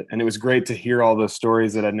loved it. And it was great to hear all those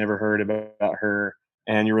stories that I'd never heard about her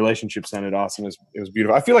and your relationship sounded awesome. It was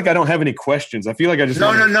beautiful. I feel like I don't have any questions. I feel like I just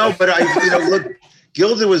no. But look,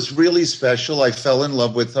 Gilda was really special. I fell in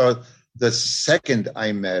love with her the second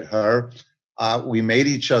I met her. We made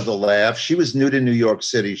each other laugh. She was new to New York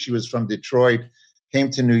City. She was from Detroit, came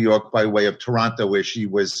to New York by way of Toronto, where she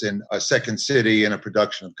was in Second City in a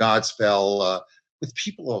production of Godspell with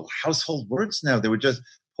people of household words now. They were just,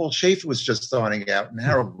 Paul Schaefer was just starting out, and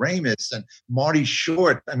Harold Ramis and Marty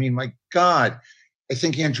Short. I mean, my God, I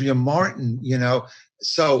think Andrea Martin,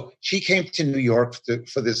 So she came to New York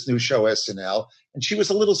for this new show, SNL, and she was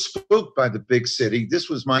a little spooked by the big city. This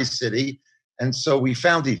was my city. And so we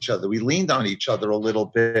found each other. We leaned on each other a little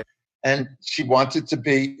bit. And she wanted to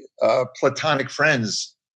be platonic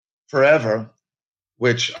friends forever,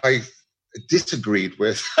 which I disagreed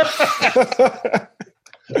with.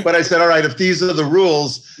 But I said, all right, if these are the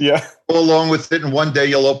rules, go along with it. And one day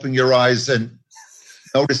you'll open your eyes and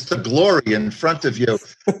notice the glory in front of you.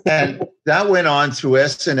 And that went on through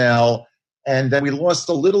SNL. And then we lost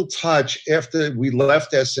a little touch after we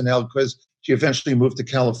left SNL because she eventually moved to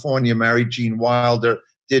California, married Gene Wilder,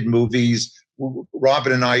 did movies.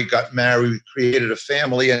 Robin and I got married, created a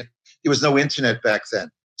family, and there was no internet back then.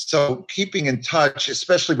 So keeping in touch,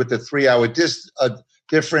 especially with the 3-hour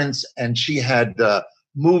difference, and she had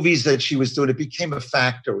movies that she was doing, it became a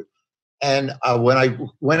factor. And when I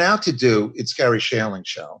went out to do It's Garry Shandling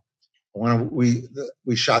Show, when we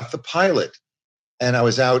shot the pilot, and I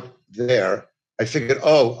was out there, I figured,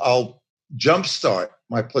 I'll jumpstart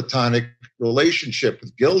my platonic relationship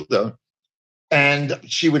with Gilda. And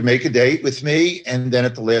she would make a date with me, and then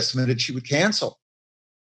at the last minute, she would cancel.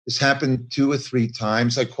 This happened 2 or 3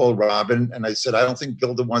 times. I called Robin, and I said, I don't think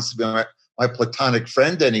Gilda wants to be my platonic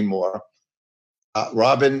friend anymore.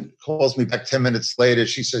 Robin calls me back 10 minutes later.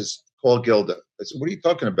 She says, call Gilda. I said, what are you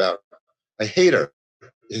talking about? I hate her.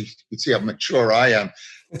 You can see how mature I am.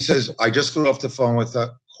 He says, I just got off the phone with her.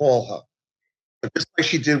 Call her. But just like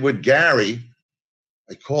she did with Gary,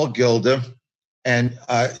 I called Gilda. And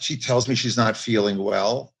she tells me she's not feeling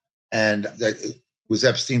well, and that it was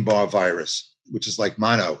Epstein-Barr virus, which is like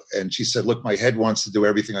mono. And she said, look, my head wants to do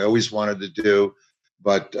everything I always wanted to do,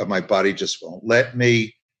 but my body just won't let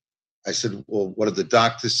me. I said, well, what did the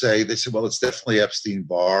doctors say? They said, well, it's definitely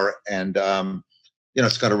Epstein-Barr, and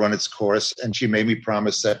it's got to run its course. And she made me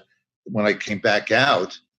promise that when I came back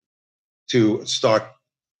out to start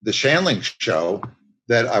the Shandling Show,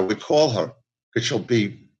 that I would call her, because she'll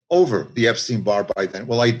be over the Epstein-Barr by then.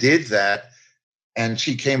 Well, I did that, and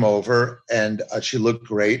she came over, and she looked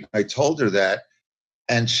great. I told her that,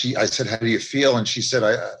 and I said, how do you feel? And she said,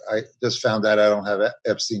 I just found out I don't have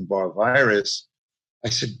Epstein-Barr virus. I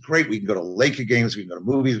said, great, we can go to Laker games, we can go to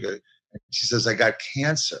movies. And she says, I got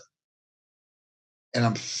cancer. And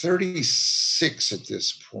I'm 36 at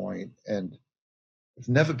this point, and I've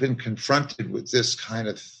never been confronted with this kind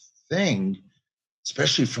of thing,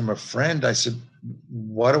 especially from a friend. I said,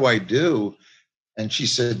 what do I do? And she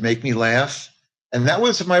said, make me laugh. And that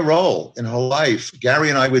was my role in her life. Gary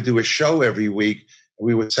and I would do a show every week, and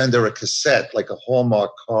we would send her a cassette, like a Hallmark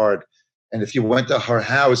card. And if you went to her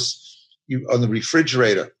house, on the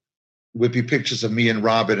refrigerator would be pictures of me and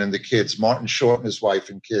Robin and the kids, Martin Short and his wife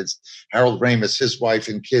and kids, Harold Ramis, his wife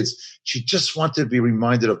and kids. She just wanted to be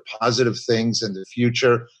reminded of positive things in the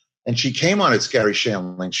future. And she came on It's Garry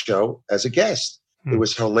Shandling Show as a guest. It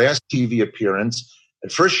was her last TV appearance.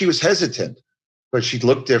 At first, she was hesitant, but she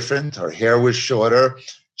looked different. Her hair was shorter.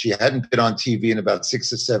 She hadn't been on TV in about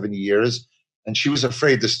 6 or 7 years. And she was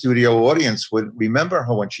afraid the studio audience would remember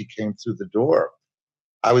her when she came through the door.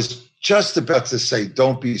 I was just about to say,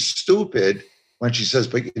 don't be stupid, when she says,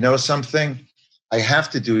 but you know something? I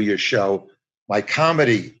have to do your show. My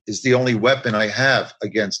comedy is the only weapon I have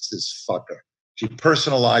against this fucker. She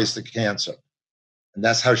personalized the cancer. And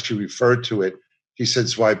that's how she referred to it. She said,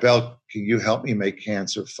 Zweibel, can you help me make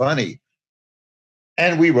cancer funny?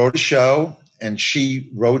 And we wrote a show, and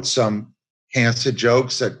she wrote some cancer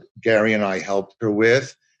jokes that Gary and I helped her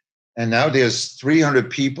with. And now there's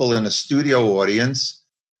 300 people in a studio audience.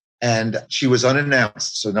 And she was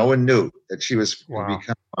unannounced, so no one knew that she was going to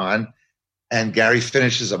come on. And Gary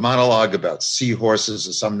finishes a monologue about seahorses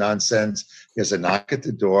or some nonsense. There's a knock at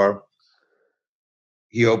the door.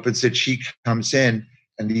 He opens it. She comes in,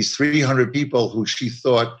 and these 300 people who she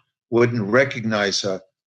thought wouldn't recognize her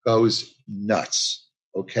goes nuts.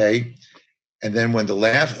 Okay, and then when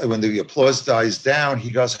the applause dies down,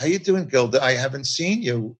 he goes, "How you doing, Gilda? I haven't seen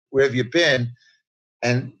you. Where have you been?"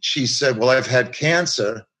 And she said, "Well, I've had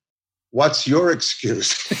cancer. What's your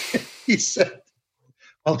excuse?" He said,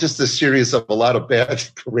 "Well, just a series of a lot of bad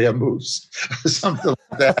career moves," or something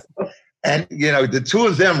like that. And, the two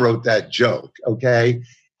of them wrote that joke, okay?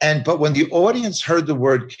 But when the audience heard the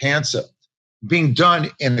word cancer being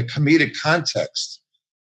done in a comedic context,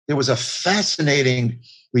 there was a fascinating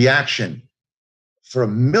reaction. For a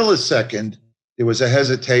millisecond, there was a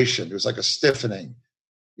hesitation. There was like a stiffening.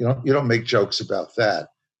 You don't make jokes about that.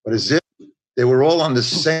 But as if they were all on the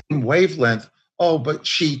same wavelength. Oh, but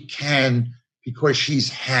she can because she's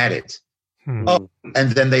had it. Oh,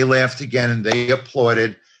 and then they laughed again and they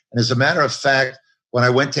applauded. And as a matter of fact, when I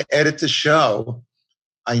went to edit the show,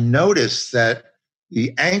 I noticed that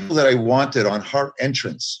the angle that I wanted on her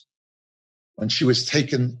entrance, when she was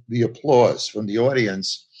taking the applause from the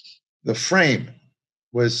audience, the frame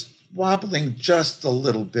was wobbling just a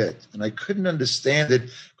little bit. And I couldn't understand it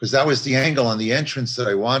because that was the angle on the entrance that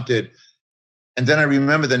I wanted. And then I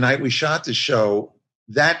remember the night we shot the show,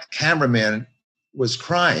 that cameraman was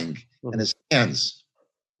crying and his hands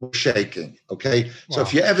were shaking. Okay. Wow. So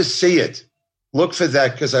if you ever see it, look for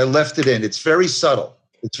that because I left it in. It's very subtle.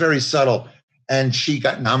 It's very subtle. And she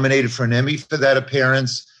got nominated for an Emmy for that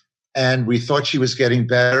appearance. And we thought she was getting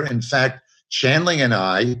better. In fact, Shandling and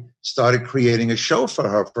I started creating a show for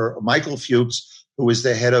her, for Michael Fuchs, who was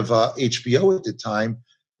the head of HBO at the time,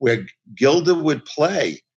 where Gilda would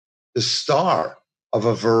play the star of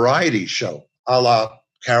a variety show, a la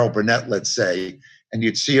Carol Burnett, let's say. And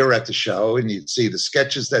you'd see her at the show and you'd see the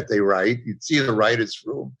sketches that they write. You'd see the writer's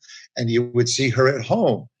room and you would see her at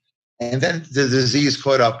home. And then the disease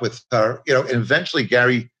caught up with her, and eventually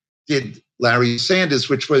Gary did Larry Sanders,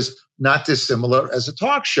 which was not dissimilar as a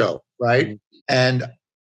talk show, right?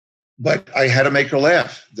 But I had to make her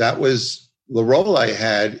laugh. That was the role I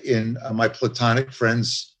had in my platonic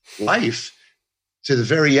friend's life to the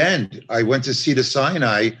very end. I went to Cedar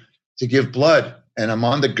Sinai to give blood, and I'm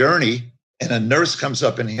on the gurney, and a nurse comes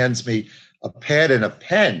up and hands me a pad and a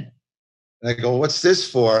pen. And I go, "What's this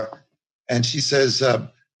for?" And she says,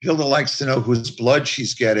 Gilda likes to know whose blood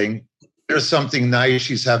she's getting. There's something nice.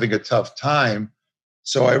 She's having a tough time.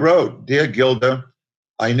 So I wrote, "Dear Gilda,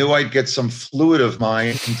 I knew I'd get some fluid of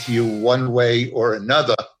mine into you one way or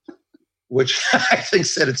another," which I think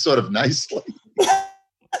said it sort of nicely.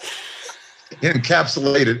 It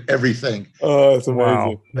encapsulated everything. Oh, it's amazing.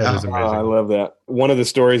 Wow, that is amazing. I love that. One of the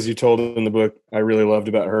stories you told in the book I really loved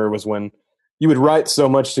about her was when you would write so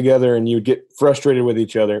much together and you would get frustrated with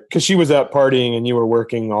each other because she was out partying and you were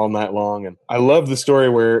working all night long. And I love the story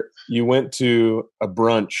where you went to a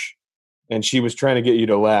brunch and she was trying to get you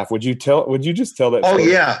to laugh. Would you just tell that story? Oh,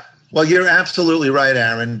 yeah. Well, you're absolutely right,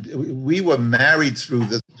 Aaron. We were married through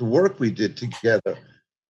the work we did together.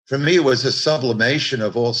 For me, it was a sublimation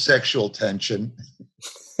of all sexual tension.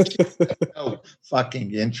 No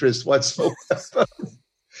fucking interest whatsoever.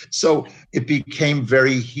 So it became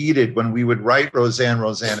very heated when we would write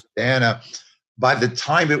Roseanne, Dana. By the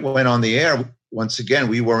time it went on the air, once again,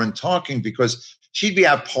 we weren't talking because she'd be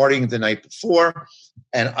out partying the night before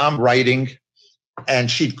and I'm writing and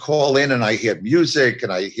she'd call in and I hear music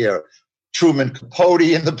and I hear Truman Capote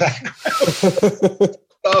in the background.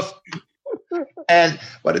 Stuff. And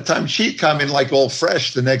by the time she'd come in like all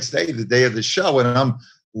fresh the next day, the day of the show, and I'm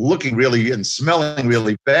looking really and smelling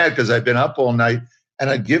really bad because I've been up all night, and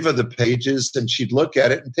I'd give her the pages and she'd look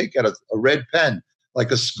at it and take out a red pen like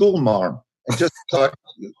a school marm and just start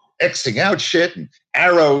Xing out shit and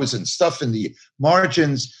arrows and stuff in the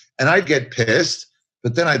margins. And I'd get pissed,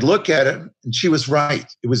 but then I'd look at it and she was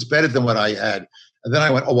right. It was better than what I had. And then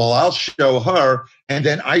I went, "Oh, well, I'll show her." And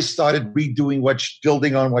then I started redoing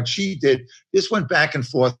building on what she did. This went back and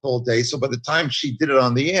forth all day. So by the time she did it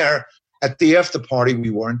on the air, at the after party, we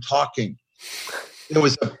weren't talking. There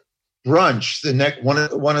was a brunch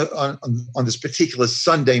on this particular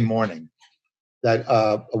Sunday morning that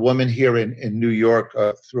a woman here in New York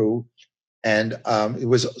threw. And it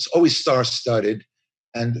was always star-studded.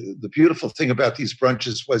 And the beautiful thing about these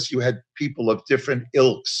brunches was you had people of different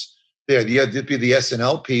ilks there. There'd be the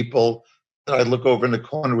SNL people. And I'd look over in the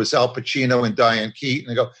corner, was Al Pacino and Diane Keaton,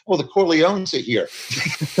 and I go, "Oh, the Corleones are here."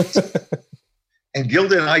 And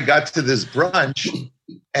Gilda and I got to this brunch,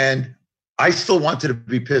 and I still wanted to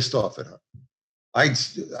be pissed off at her.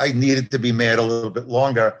 I needed to be mad a little bit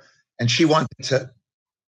longer, and she wanted to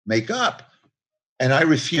make up. And I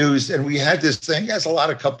refused, and we had this thing, as a lot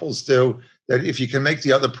of couples do, that if you can make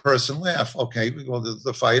the other person laugh, okay, well,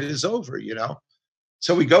 the fight is over,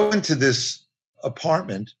 So we go into this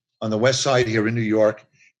apartment on the west side here in New York,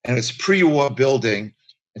 and it's pre-war building.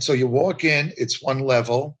 And so you walk in, it's one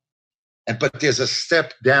level, but there's a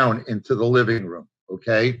step down into the living room,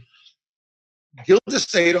 okay? Gilda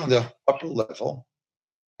stayed on the upper level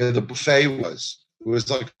where the buffet was. It was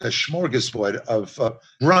like a smorgasbord of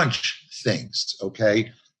brunch things,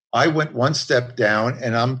 okay? I went one step down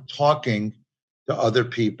and I'm talking to other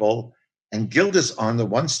people, and Gilda's on the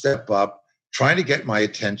one step up, trying to get my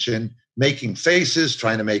attention, making faces,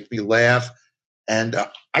 trying to make me laugh. And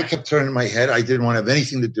I kept turning my head. I didn't want to have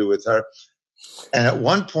anything to do with her. And at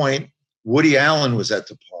one point, Woody Allen was at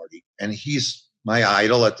the party, and he's my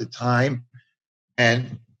idol at the time.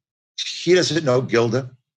 And he doesn't know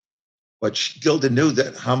Gilda, but Gilda knew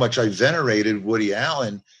that how much I venerated Woody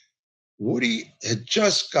Allen. Woody had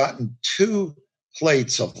just gotten 2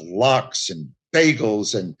 plates of lox and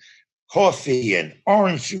bagels and coffee and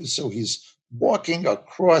orange juice. So he's walking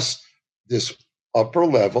across this upper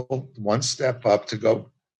level, one step up, to go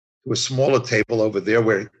to a smaller table over there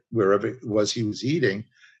wherever it was he was eating.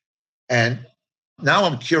 And now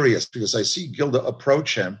I'm curious because I see Gilda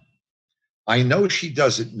approach him. I know she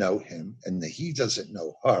doesn't know him and that he doesn't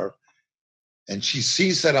know her. And she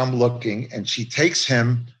sees that I'm looking, and she takes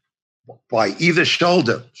him by either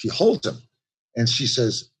shoulder. She holds him and she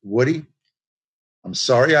says, Woody, I'm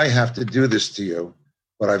sorry I have to do this to you,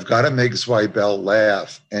 but I've got to make Zweibel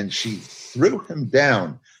laugh. And she threw him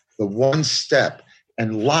down the one step,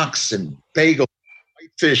 and lox and bagel,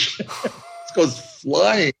 whitefish goes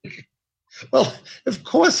flying. Well, of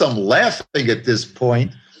course I'm laughing at this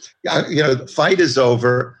point. The fight is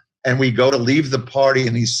over, and we go to leave the party,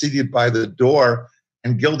 and he's seated by the door,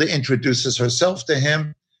 and Gilda introduces herself to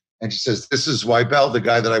him, and she says, this is Zweibel, the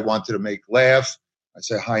guy that I wanted to make laugh. I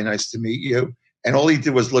say, hi, nice to meet you. And all he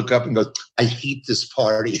did was look up and go, I hate this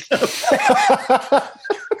party.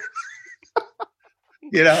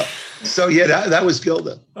 So yeah, that was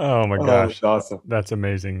Gilda. Oh my gosh. That's awesome. That's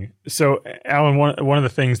amazing. So Alan, one of the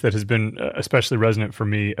things that has been especially resonant for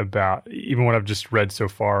me about even what I've just read so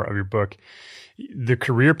far of your book, the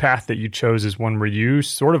career path that you chose is one where you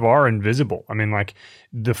sort of are invisible. I mean, like,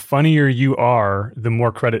 the funnier you are, the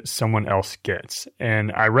more credit someone else gets.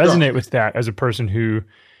 And I resonate with that as a person who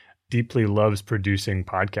deeply loves producing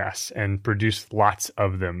podcasts and produced lots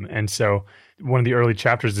of them. And so one of the early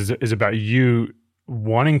chapters is about you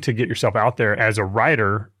wanting to get yourself out there as a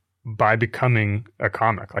writer by becoming a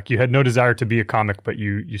comic. Like, you had no desire to be a comic, but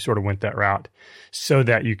you sort of went that route so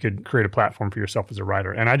that you could create a platform for yourself as a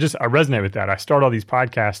writer. And I resonate with that. I start all these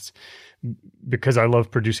podcasts because I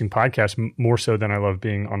love producing podcasts more so than I love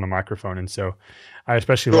being on the microphone. And so I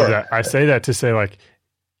especially love that. I say that to say, like,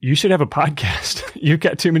 you should have a podcast. You've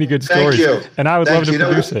got too many good stories. Thank you. And I would love to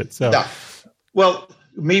produce it. So. Yeah. Well,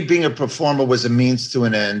 me being a performer was a means to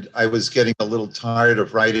an end. I was getting a little tired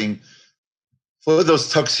of writing for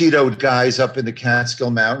those tuxedoed guys up in the Catskill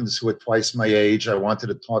Mountains who were twice my age. I wanted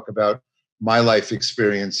to talk about my life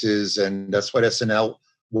experiences, and that's what SNL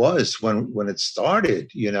was when it started.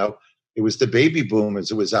 It was the baby boomers.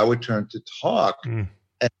 It was our turn to talk. And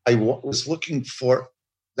I was looking for,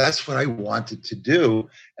 that's what I wanted to do.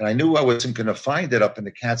 And I knew I wasn't going to find it up in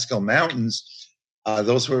the Catskill Mountains.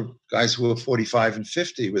 Those were guys who were 45 and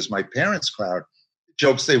 50. It was my parents' crowd.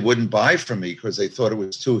 Jokes they wouldn't buy from me because they thought it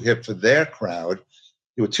was too hip for their crowd.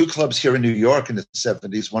 There were 2 clubs here in New York in the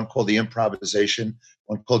 70s, one called The Improvisation,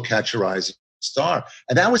 one called Catch a Rising Star.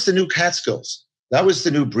 And that was the new Catskills. That was the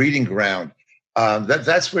new breeding ground.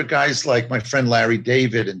 That's where guys like my friend Larry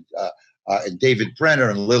David and David Brenner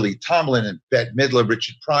and Lily Tomlin and Bette Midler,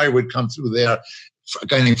 Richard Pryor would come through there. A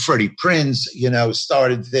guy named Freddie Prinz,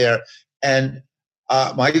 started there. And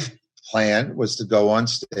my plan was to go on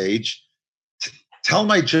stage, tell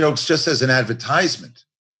my jokes just as an advertisement,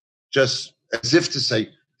 just as if to say,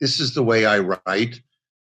 this is the way I write,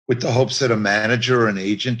 with the hopes that a manager or an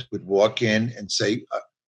agent would walk in and say,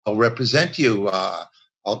 I'll represent you.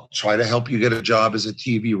 I'll try to help you get a job as a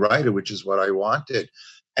TV writer, which is what I wanted.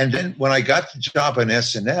 And then when I got the job on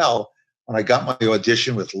SNL, when I got my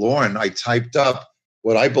audition with Lorne, I typed up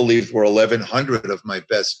what I believed were 1,100 of my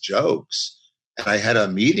best jokes. And I had a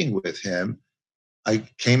meeting with him. I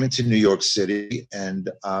came into New York City,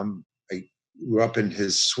 and I grew up in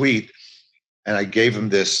his suite, and I gave him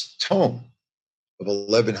this tome of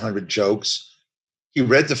 1,100 jokes. He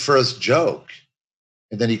read the first joke,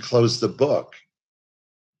 and then he closed the book.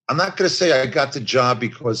 I'm not going to say I got the job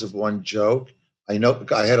because of one joke. I know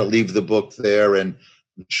I had to leave the book there, and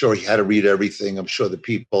I'm sure he had to read everything. I'm sure the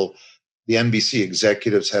NBC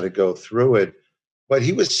executives had to go through it. But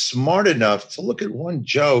he was smart enough to look at one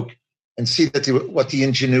joke and see that what the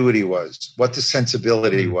ingenuity was, what the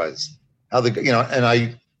sensibility was, and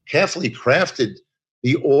I carefully crafted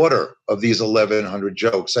the order of these 1,100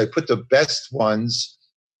 jokes. I put the best ones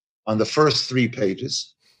on the first 3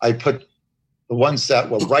 pages. I put the ones that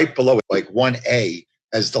were right below it, like 1A,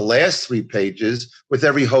 as the last 3 pages, with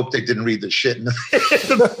every hope they didn't read the shit.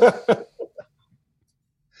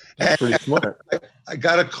 That's pretty smart. I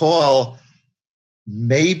got a call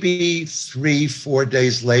maybe 3-4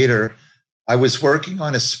 days later. I was working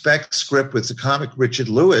on a spec script with the comic Richard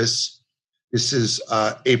Lewis. This is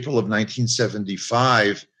April of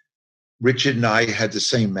 1975. Richard and I had the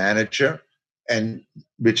same manager, and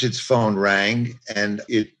Richard's phone rang, and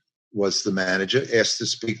it was the manager, asked to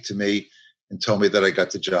speak to me and told me that I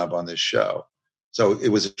got the job on this show. So it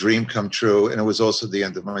was a dream come true, and it was also the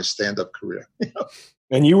end of my stand-up career.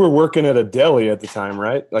 And you were working at a deli at the time,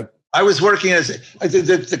 right? Like I was working as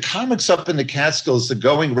the comics up in the Catskills. The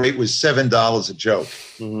going rate was $7 a joke.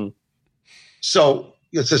 Mm-hmm. So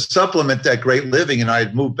to supplement that great living, and I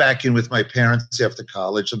had moved back in with my parents after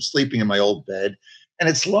college. I'm sleeping in my old bed, and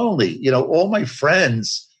it's lonely. You know, all my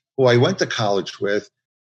friends who I went to college with,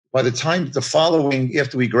 by the time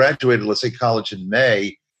after we graduated, let's say college in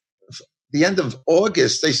May, the end of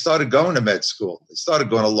August, they started going to med school. They started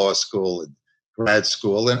going to law school and grad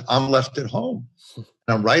school, and I'm left at home. And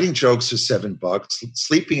I'm writing jokes for $7,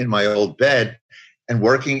 sleeping in my old bed, and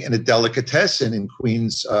working in a delicatessen in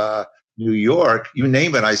Queens, New York. You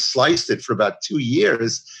name it, I sliced it for about 2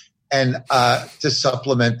 years, and to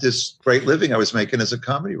supplement this great living I was making as a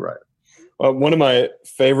comedy writer. One of my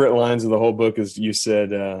favorite lines of the whole book is you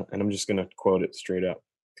said, and I'm just going to quote it straight up.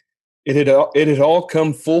 It had all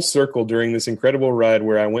come full circle during this incredible ride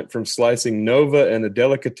where I went from slicing Nova and a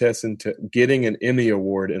delicatessen to getting an Emmy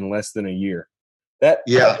Award in less than a year. That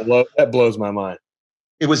blows my mind.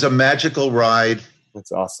 It was a magical ride.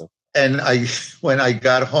 That's awesome. And when I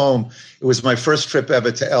got home, it was my first trip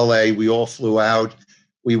ever to LA. We all flew out.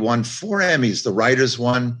 We won 4 Emmys. The writers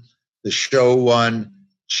won, the show won,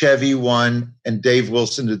 Chevy won, and Dave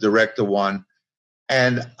Wilson, the director, won.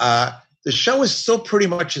 And the show is still pretty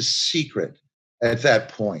much a secret at that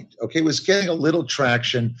point. Okay, it was getting a little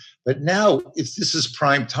traction, but now this is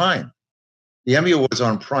prime time. The Emmy Awards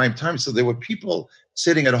are on prime time, so there were people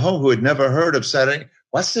sitting at home who had never heard of Saturday.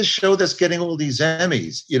 What's this show that's getting all these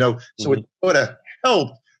Emmys? You know, so it sort of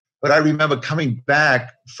helped. But I remember coming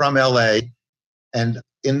back from LA, and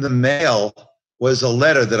in the mail was a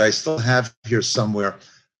letter that I still have here somewhere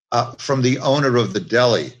from the owner of the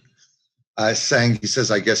deli. Saying, he says,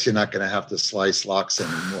 I guess you're not going to have to slice lox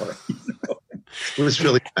anymore. You know? It was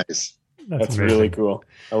really nice. That's really cool.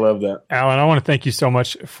 I love that. Alan, I want to thank you so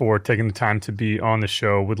much for taking the time to be on the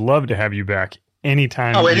show. Would love to have you back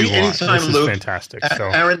anytime you want. Anytime, this Luke. Is fantastic. So.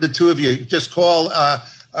 Aaron, the two of you, just call,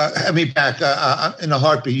 have me back in a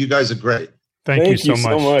heartbeat. You guys are great. Thank you so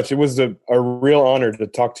much. It was a real honor to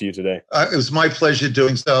talk to you today. It was my pleasure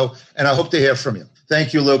doing so, and I hope to hear from you.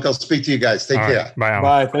 Thank you, Luke. I'll speak to you guys. Take care. Right. Bye, Alan.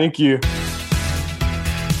 Bye. Thank you.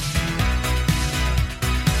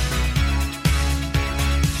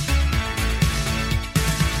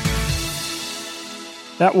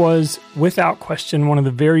 That was, without question, one of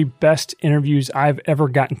the very best interviews I've ever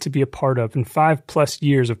gotten to be a part of in 5+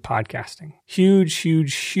 years of podcasting. Huge,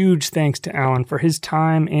 huge, huge thanks to Alan for his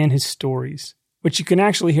time and his stories, which you can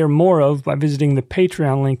actually hear more of by visiting the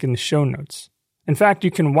Patreon link in the show notes. In fact,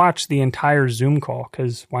 you can watch the entire Zoom call,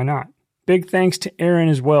 because why not? Big thanks to Aaron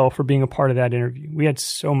as well for being a part of that interview. We had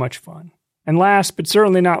so much fun. And last, but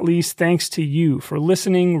certainly not least, thanks to you for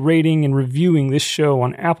listening, rating, and reviewing this show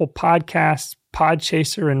on Apple Podcasts,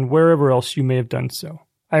 Podchaser, and wherever else you may have done so.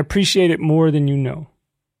 I appreciate it more than you know.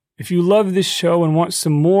 If you love this show and want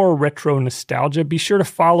some more retro nostalgia, be sure to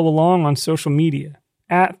follow along on social media,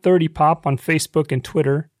 at 30pop on Facebook and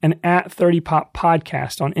Twitter, and at 30pop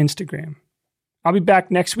podcast on Instagram. I'll be back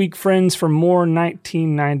next week, friends, for more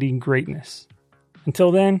 1990 greatness.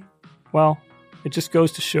 Until then, well, it just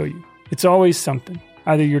goes to show you. It's always something.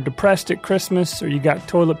 Either you're depressed at Christmas or you got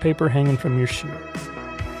toilet paper hanging from your shoe.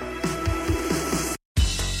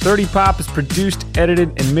 30 Pop is produced,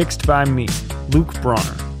 edited, and mixed by me, Luke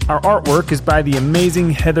Bronner. Our artwork is by the amazing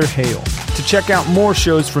Heather Hale. To check out more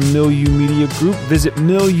shows from Milieu Media Group, visit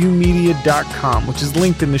milieumedia.com, which is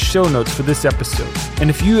linked in the show notes for this episode. And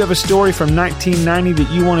if you have a story from 1990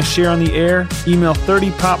 that you want to share on the air, email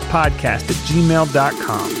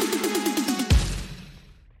 30poppodcast@gmail.com.